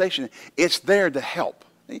manifestation, it's there to help.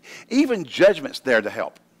 Even judgment's there to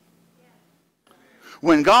help.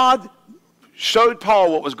 When God showed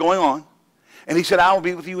Paul what was going on, and he said, I will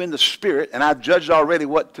be with you in the Spirit, and I've judged already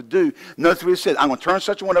what to do. Notice what he said, I'm going to turn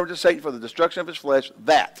such a one over to Satan for the destruction of his flesh,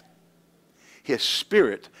 that his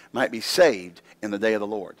spirit might be saved in the day of the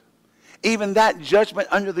Lord. Even that judgment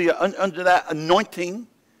under that anointing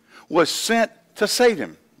was sent to save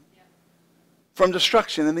him from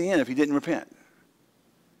destruction in the end if he didn't repent.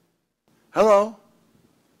 Hello?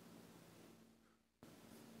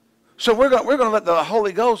 So we're going to let the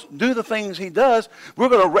Holy Ghost do the things he does. We're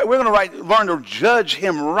going to learn to judge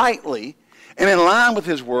him rightly and in line with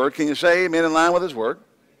his word. Can you say amen? In line with his word?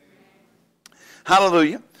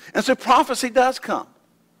 Hallelujah. And so prophecy does come.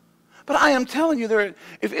 But I am telling you,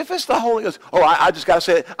 if it's the Holy Ghost, I just got to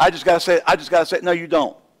say it, I just got to say it, I just got to say it. No, you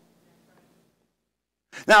don't.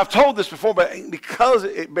 Now, I've told this before, but because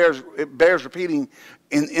it bears repeating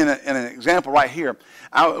in an example right here.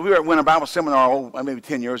 We were at a Bible seminar maybe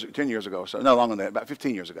 10 years ago, so no longer than that, about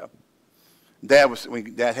 15 years ago. Dad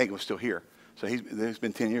Hagin was still here, so it's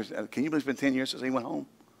been 10 years. Can you believe it's been 10 years since he went home?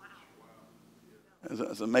 Wow.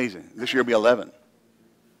 It's amazing. This year will be 11.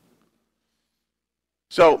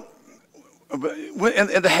 So, in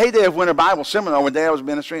the heyday of Winter Bible Seminar, when Dad was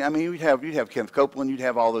ministering, I mean, you'd have Kenneth Copeland, you'd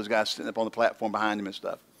have all those guys sitting up on the platform behind him and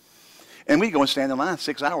stuff. And we'd go and stand in line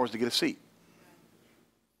 6 hours to get a seat.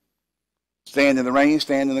 Stand in the rain,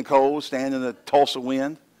 stand in the cold, stand in the Tulsa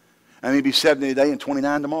wind. I mean, it'd be 70 today and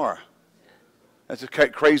 29 tomorrow. That's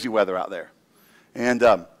crazy weather out there. And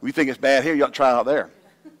we think it's bad here, you ought to try it out there.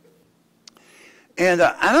 And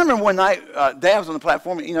I remember one night, Dad was on the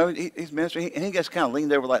platform, he's ministering, and he just kind of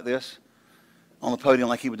leaned over like this on the podium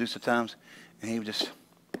like he would do sometimes, and he would just...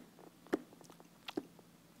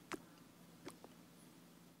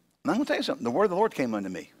 And I'm going to tell you something. The word of the Lord came unto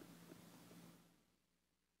me.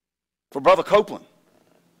 For Brother Copeland.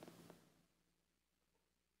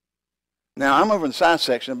 Now, I'm over in the side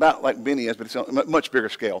section, about like Benny is, but it's on a much bigger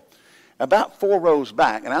scale. About 4 rows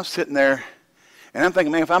back, and I'm sitting there, and I'm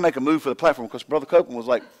thinking, man, if I make a move for the platform, because Brother Copeland was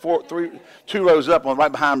like 2 rows up,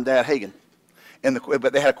 right behind Dad Hagin.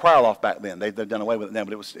 But they had a choir loft back then. They've done away with it now,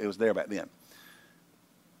 but it was there back then.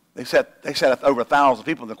 They sat over 1,000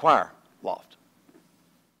 people in the choir loft.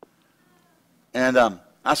 And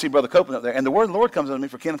I see Brother Copeland up there, and the word of the Lord comes unto me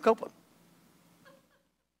for Kenneth Copeland.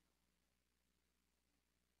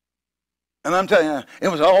 And I'm telling you, it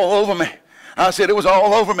was all over me. I said it was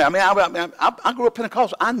all over me. I mean, I grew up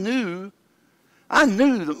Pentecostal. I knew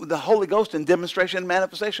the Holy Ghost in demonstration and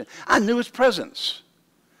manifestation. I knew his presence.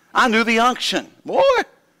 I knew the unction. Boy,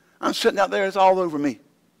 I'm sitting out there, it's all over me.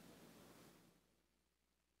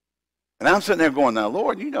 And I'm sitting there going, now,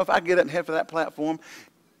 Lord, if I get up and head for that platform,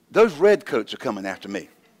 those red coats are coming after me.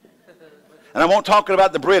 And I won't talk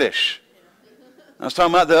about the British. I was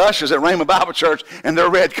talking about the ushers at Rhema Bible Church and their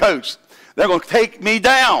red coats. They're going to take me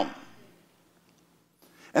down.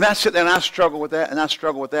 And I sit there and I struggle with that, and I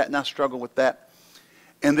struggle with that, and I struggle with that.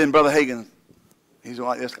 And then Brother Hagin, he's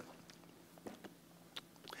like this.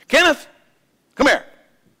 Kenneth, come here.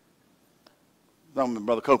 I'm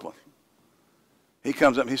Brother Copeland. He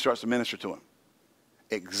comes up and he starts to minister to him.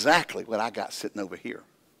 Exactly what I got sitting over here.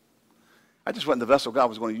 I just wasn't the vessel God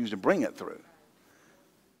was going to use to bring it through.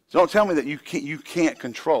 So don't tell me that you can't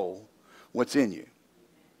control what's in you.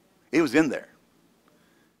 It was in there.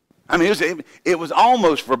 I mean, it was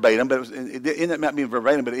almost verbatim, but it ended up not being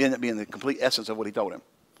verbatim, but it ended up being the complete essence of what he told him.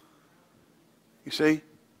 You see?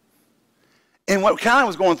 And what kind of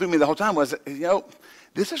was going through me the whole time was,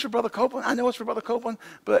 this is for Brother Copeland. I know it's for Brother Copeland,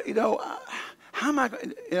 but, how am I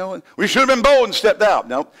going to, we should have been bold and stepped out.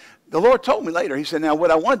 No, the Lord told me later. He said, now what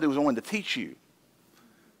I wanted to do was I wanted to teach you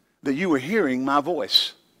that you were hearing my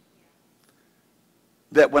voice.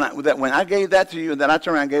 That when I gave that to you, and then I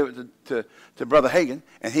turned around and gave it to Brother Hagin,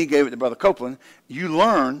 and he gave it to Brother Copeland, you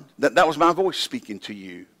learned that that was my voice speaking to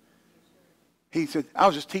you. He said, I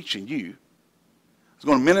was just teaching you. I was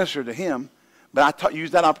going to minister to him, but I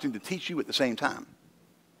used that opportunity to teach you at the same time.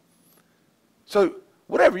 So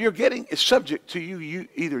whatever you're getting is subject to you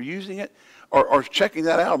either using it or checking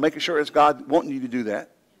that out or making sure it's God wanting you to do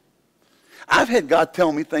that. I've had God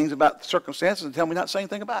tell me things about circumstances and tell me not to say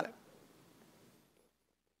anything about it.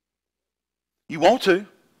 You want to. And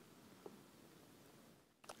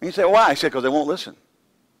you say, why? I said, because they won't listen.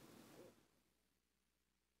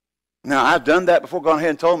 Now, I've done that before, gone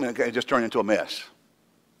ahead and told me, okay, it just turned into a mess.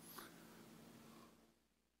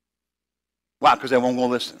 Why? Because they won't go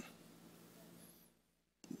listen.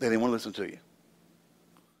 They didn't want to listen to you.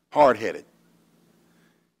 Hard-headed.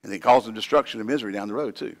 And it caused them destruction and misery down the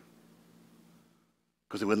road, too.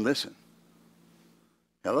 Because they wouldn't listen.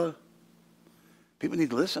 Hello? People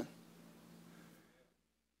need to listen.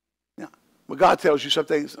 Well, God tells you some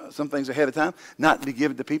things ahead of time, not to be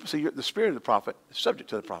given to people. So the spirit of the prophet is subject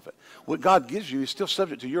to the prophet. What God gives you is still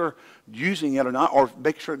subject to your using it or not, or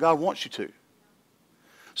making sure God wants you to.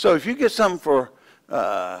 So if you get something for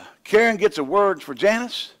Karen gets a word for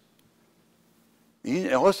Janice,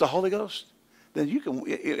 it's the Holy Ghost, then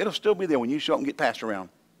it'll still be there when you show up and get passed around.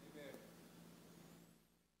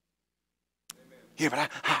 Amen. Yeah, but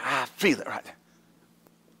I feel it right there.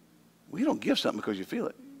 Well, you don't give something because you feel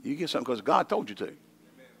it. You get something because God told you to. Amen.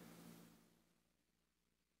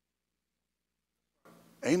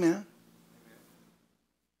 Amen.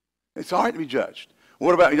 It's all right to be judged.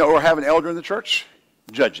 What about, or have an elder in the church?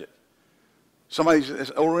 Judge it. Somebody that's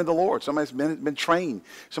older in the Lord. Somebody's been trained.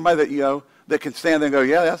 Somebody that, that can stand there and go,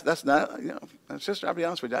 yeah, that's not, sister, I'll be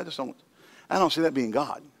honest with you, I don't see that being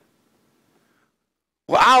God.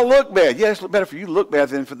 Well, I'll look bad. Yeah, it's better for you to look bad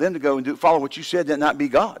than for them to go and follow what you said that not be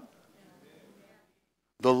God.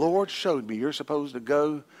 The Lord showed me you're supposed to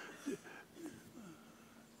go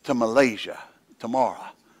to Malaysia tomorrow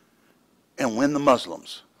and win the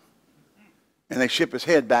Muslims. And they ship his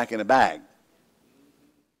head back in a bag.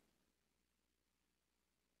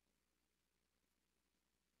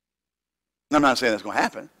 I'm not saying that's going to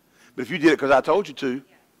happen. But if you did it because I told you to,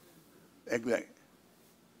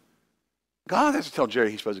 God has to tell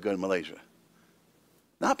Jerry he's supposed to go to Malaysia.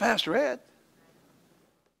 Not Pastor Ed.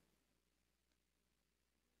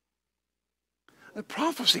 The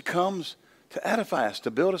prophecy comes to edify us,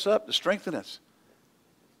 to build us up, to strengthen us.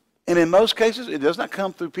 And in most cases, it does not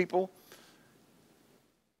come through people,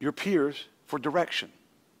 your peers, for direction.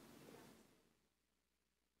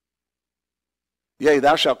 Yea,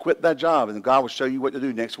 thou shalt quit thy job, and God will show you what to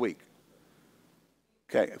do next week.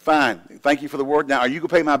 Okay, fine. Thank you for the word. Now, are you going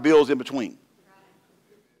to pay my bills in between?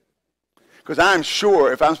 Because I'm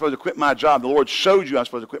sure if I'm supposed to quit my job, the Lord showed you I'm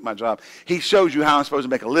supposed to quit my job. He shows you how I'm supposed to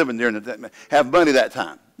make a living there and have money that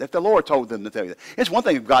time. If the Lord told them to tell you that. It's one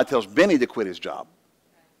thing if God tells Benny to quit his job.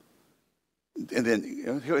 And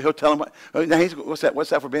then he'll tell him, what's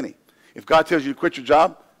that for Benny? If God tells you to quit your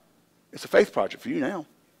job, it's a faith project for you now.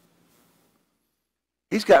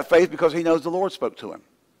 He's got faith because he knows the Lord spoke to him.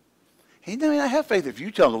 He may not have faith if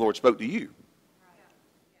you tell him the Lord spoke to you.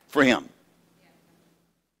 For him.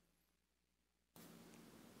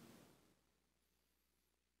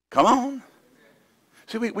 Come on.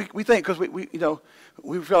 See, we think because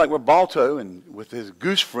we feel like we're Balto, and with his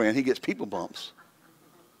goose friend, he gets people bumps.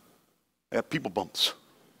 They have people bumps.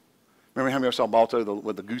 Remember how many ever saw Balto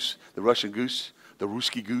with the goose, the Russian goose, the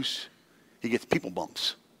Ruski goose? He gets people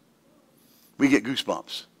bumps. We get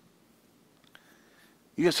goosebumps.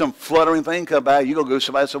 You get some fluttering thing come by, you go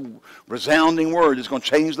somebody some resounding word that's going to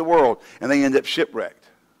change the world, and they end up shipwrecked.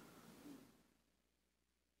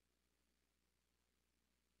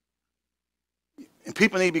 And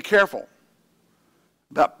people need to be careful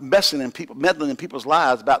about meddling in people's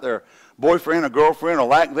lives about their boyfriend or girlfriend or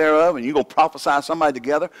lack thereof, and you go prophesy somebody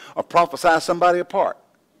together or prophesy somebody apart.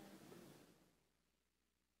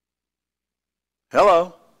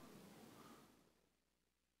 Hello.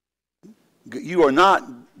 You are not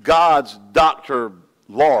God's Dr.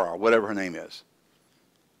 Laura, whatever her name is.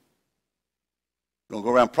 You're going to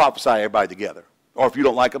go around and prophesy everybody together. Or if you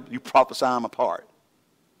don't like them, you prophesy them apart.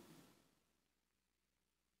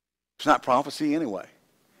 It's not prophecy anyway.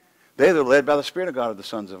 They are led by the Spirit of God are the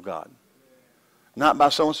sons of God, not by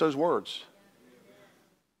so-and-so's words.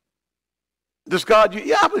 Does God?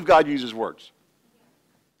 Yeah, I believe God uses words.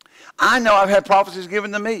 I know I've had prophecies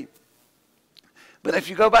given to me. But if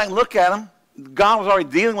you go back and look at them, God was already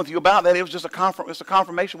dealing with you about that. It was just a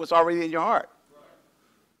confirmation of what's already in your heart.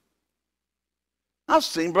 I've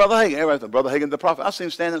seen Brother Hagin, everybody, Brother Hagin, the prophet, I've seen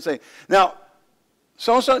him stand and say, now,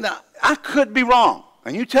 so-and-so, now, I could be wrong.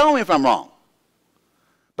 And you tell me if I'm wrong.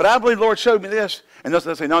 But I believe the Lord showed me this. And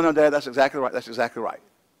they'll say, no, Dad, that's exactly right. That's exactly right.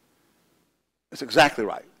 That's exactly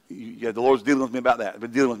right. The Lord's dealing with me about that. Been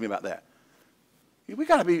dealing with me about that. We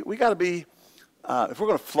got to be, if we're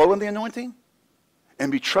going to flow in the anointing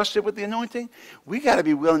and be trusted with the anointing, we got to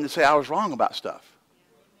be willing to say I was wrong about stuff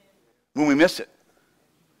when we miss it.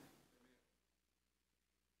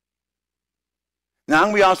 Now,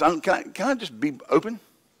 I'm going to be honest. Can I just be open?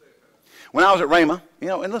 When I was at Rhema,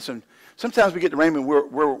 and listen, sometimes we get to Rhema,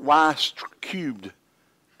 we're y cubed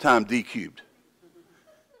times d cubed.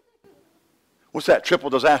 What's that? Triple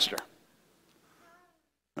disaster.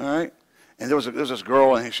 All right? And there was this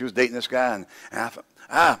girl, and she was dating this guy, and I thought,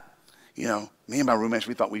 me and my roommates,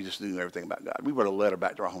 we thought we just knew everything about God. We wrote a letter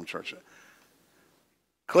back to our home church.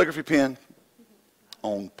 Calligraphy pen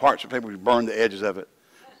on parts of paper, we burned the edges of it,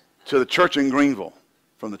 to the church in Greenville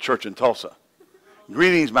from the church in Tulsa.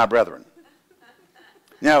 Greetings, my brethren.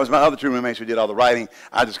 Now, it was my other two roommates who did all the writing.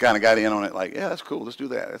 I just kind of got in on it like, yeah, that's cool. Let's do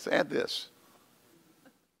that. Let's add this.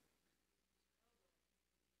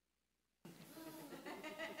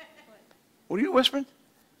 What are you whispering?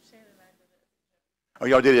 Oh,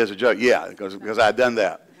 y'all did it as a joke. Yeah, because I had done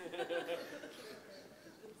that.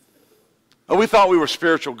 Oh, we thought we were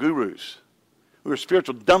spiritual gurus. We were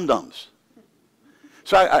spiritual dum-dums.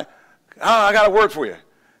 So I got a word for you.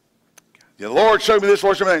 The Lord showed me this,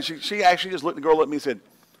 Lord showed me that. She actually just looked the girl at me and said,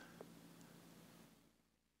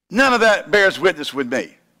 none of that bears witness with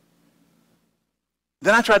me.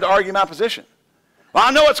 Then I tried to argue my position. Well,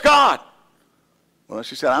 I know it's God. Well,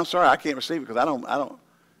 she said, I'm sorry, I can't receive it because I don't.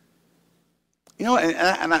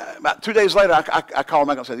 About 2 days later, I called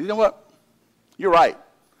back and said, you know what? You're right.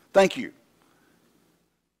 Thank you.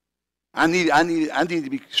 I need to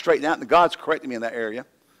be straightened out, and God's correcting me in that area.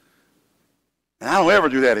 And I don't ever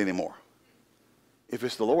do that anymore. If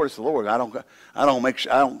it's the Lord, it's the Lord. I don't go, I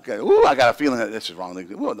got a feeling that this is wrong.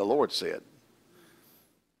 What the Lord said.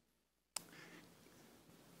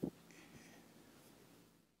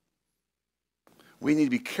 We need to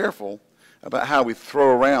be careful about how we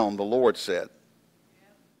throw around the Lord said.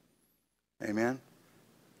 Amen?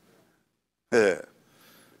 I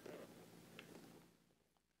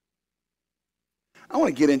want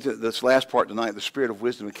to get into this last part tonight, the spirit of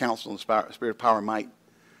wisdom and counsel and the spirit of power and might.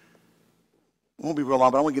 It won't be real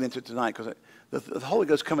long, but I want to get into it tonight because the Holy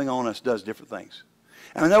Ghost coming on us does different things.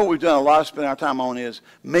 And I know what we've done a lot of spending our time on is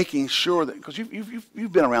making sure that, because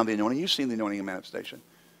you've been around the anointing, you've seen the anointing in manifestation.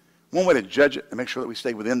 One way to judge it and make sure that we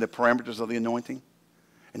stay within the parameters of the anointing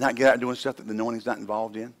and not get out doing stuff that the anointing's not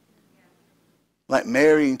involved in. Like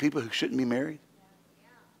marrying people who shouldn't be married.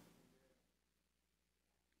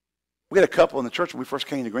 We had a couple in the church when we first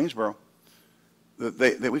came to Greensboro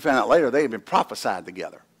that we found out later they had been prophesied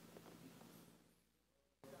together.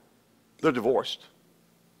 They're divorced.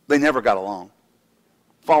 They never got along.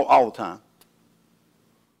 Fought all the time.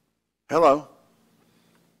 Hello.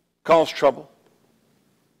 Caused trouble.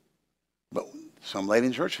 But some lady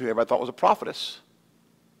in church who everybody thought was a prophetess.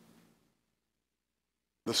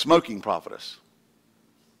 The smoking prophetess.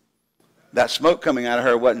 That smoke coming out of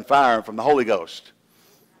her wasn't fire from the Holy Ghost.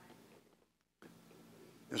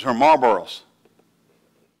 It was her Marlboros.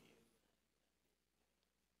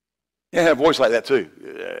 Yeah, had a voice like that too.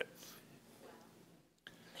 Yeah.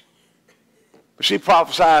 But she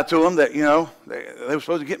prophesied to them that, they were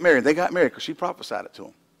supposed to get married. They got married because she prophesied it to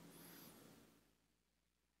them.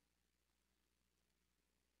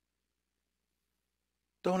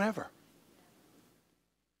 Don't ever.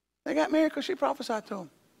 They got married because she prophesied to them.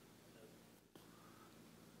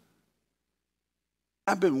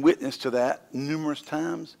 I've been witness to that numerous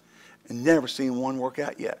times and never seen one work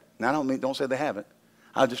out yet. Now, don't say they haven't.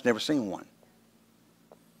 I've just never seen one.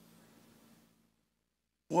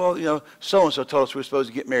 Well, so-and-so told us we were supposed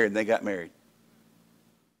to get married, and they got married.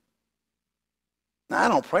 Now, I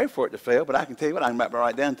don't pray for it to fail, but I can tell you what, I can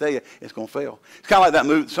write down and tell you it's going to fail. It's kind of like that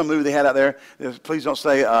movie, some movie they had out there. Please don't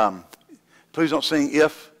sing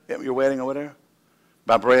If at your wedding or whatever,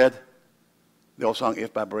 by Bread. The old song,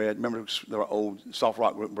 If by Bread. Remember the old soft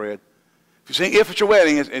rock group, Bread? If you sing If at your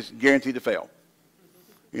wedding, it's guaranteed to fail.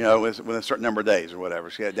 Within a certain number of days or whatever.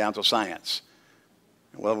 She had it down to science.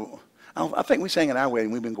 Well, I think we sang at our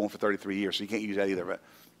wedding. We've been going for 33 years, so you can't use that either. But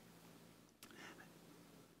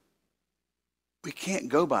We can't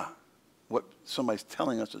go by what somebody's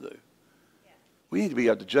telling us to do. We need to be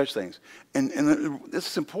able to judge things. And this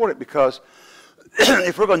is important because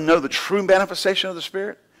if we're going to know the true manifestation of the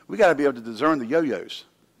Spirit, we got to be able to discern the yo-yos,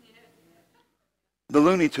 the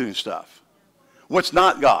Looney Tune stuff, what's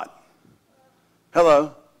not God.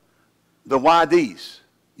 Hello, the YDs,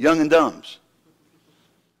 young and dumbs.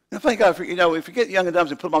 Now thank God, if you get young and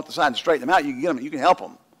dumbs and put them off the side and straighten them out, you can get them, you can help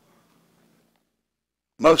them.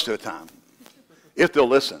 Most of the time, if they'll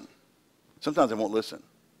listen. Sometimes they won't listen.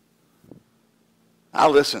 I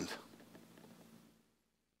listened.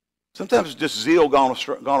 Sometimes it's just zeal gone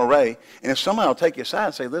away. And if somebody will take you aside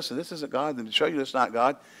and say, listen, this isn't God, and show you this is not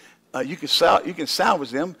God, you can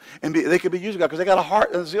salvage them, and they could be used of God because they got a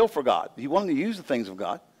heart and a zeal for God. You want them to use the things of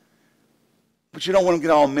God, but you don't want them to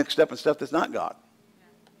get all mixed up in stuff that's not God.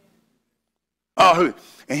 Oh,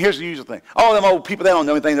 and here's the usual thing. All them old people, they don't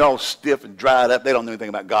know anything. They're all stiff and dried up. They don't know anything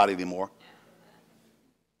about God anymore.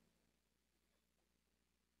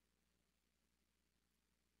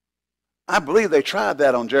 I believe they tried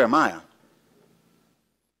that on Jeremiah.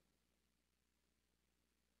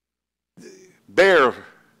 Bear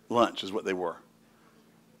lunch is what they were.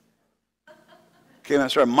 Came out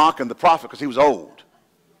and started mocking the prophet because he was old.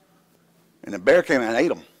 And the bear came out and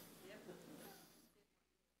ate him.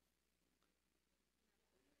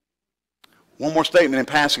 One more statement in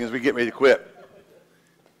passing as we get ready to quit.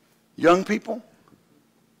 Young people,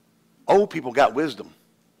 old people got wisdom.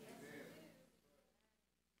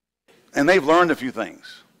 And they've learned a few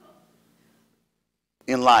things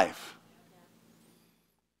in life.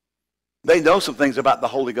 They know some things about the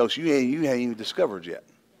Holy Ghost you haven't even discovered yet.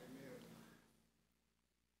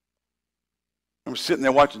 I was sitting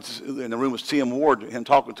there watching, in the room was T.M. Ward, him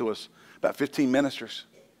talking to us, about 15 ministers,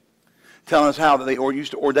 telling us how they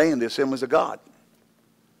used to ordain the assemblies of God.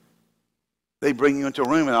 They bring you into a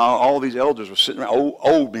room, and all these elders were sitting around,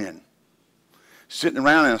 old men, sitting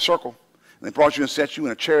around in a circle. And they brought you and set you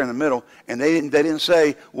in a chair in the middle, and they didn't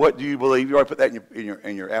say, what do you believe? You already put that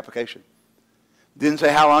in your application. Didn't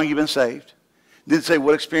say how long you've been saved. Didn't say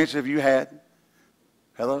what experience have you had.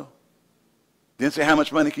 Hello? Didn't say how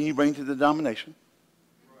much money can you bring to the denomination.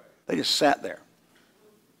 They just sat there.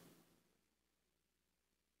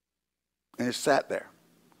 And just sat there.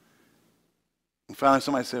 And finally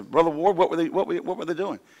somebody said, Brother Ward, what were they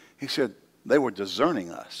doing? He said, they were discerning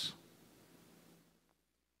us.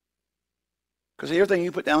 Because everything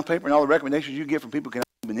you put down on paper and all the recommendations you get from people can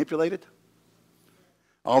be manipulated.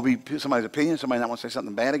 All be somebody's opinion, somebody not want to say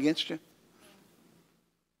something bad against you.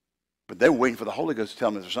 But they were waiting for the Holy Ghost to tell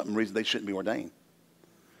them there's some reason they shouldn't be ordained.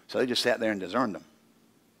 So they just sat there and discerned them.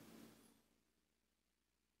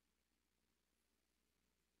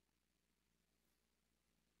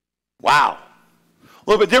 Wow. A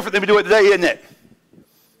little bit different than we do it today, isn't it?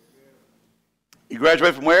 You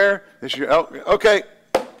graduate from where? This year. Oh, okay.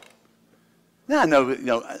 Now I know,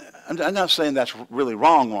 I'm not saying that's really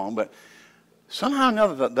wrong, but somehow or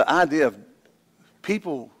another, the idea of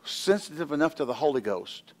people sensitive enough to the Holy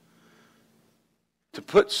Ghost to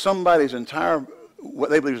put somebody's entire, what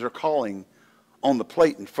they believe is their calling, on the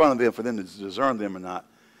plate in front of them for them to discern them or not.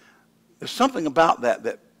 There's something about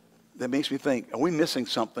that makes me think, are we missing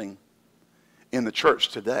something in the church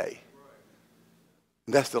today?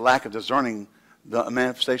 And that's the lack of discerning the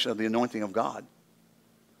manifestation of the anointing of God.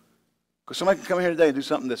 Because somebody can come here today and do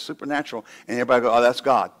something that's supernatural, and everybody go, oh, that's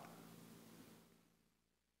God.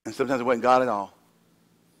 And sometimes it wasn't God at all.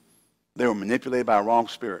 They were manipulated by a wrong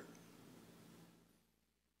spirit.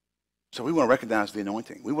 So we want to recognize the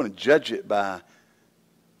anointing. We want to judge it by,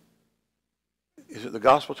 is it the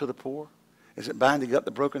gospel to the poor? Is it binding up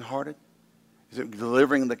the brokenhearted? Is it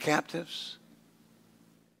delivering the captives?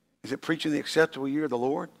 Is it preaching the acceptable year of the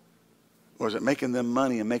Lord? Or is it making them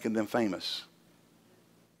money and making them famous?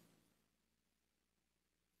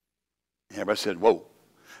 And everybody said, whoa.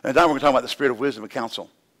 And now we're going to talk about the spirit of wisdom and counsel.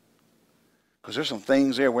 Because there's some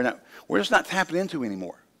things there we're just not tapping into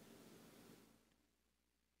anymore.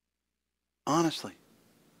 Honestly.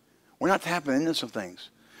 We're not tapping into some things.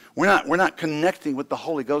 We're not connecting with the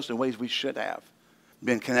Holy Ghost in ways we should have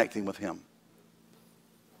been connecting with Him.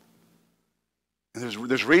 And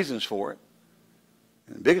there's reasons for it.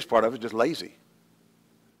 And the biggest part of it is just lazy.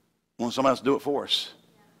 We want somebody else to do it for us.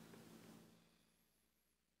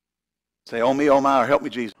 Say, oh me, oh my, or help me,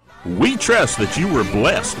 Jesus. We trust that you were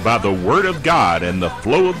blessed by the Word of God and the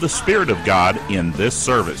flow of the Spirit of God in this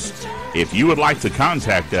service. If you would like to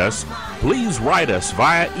contact us, please write us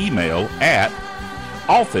via email at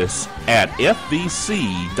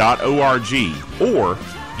office@fvc.org or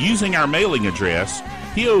using our mailing address,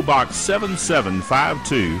 P.O. Box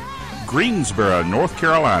 7752, Greensboro, North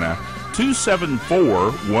Carolina,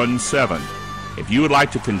 27417. If you would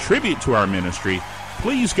like to contribute to our ministry,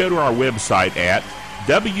 please go to our website at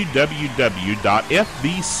www.fvc.org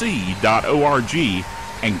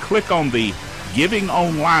and click on the Giving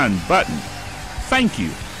Online button. Thank you,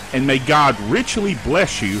 and may God richly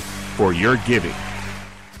bless you for your giving.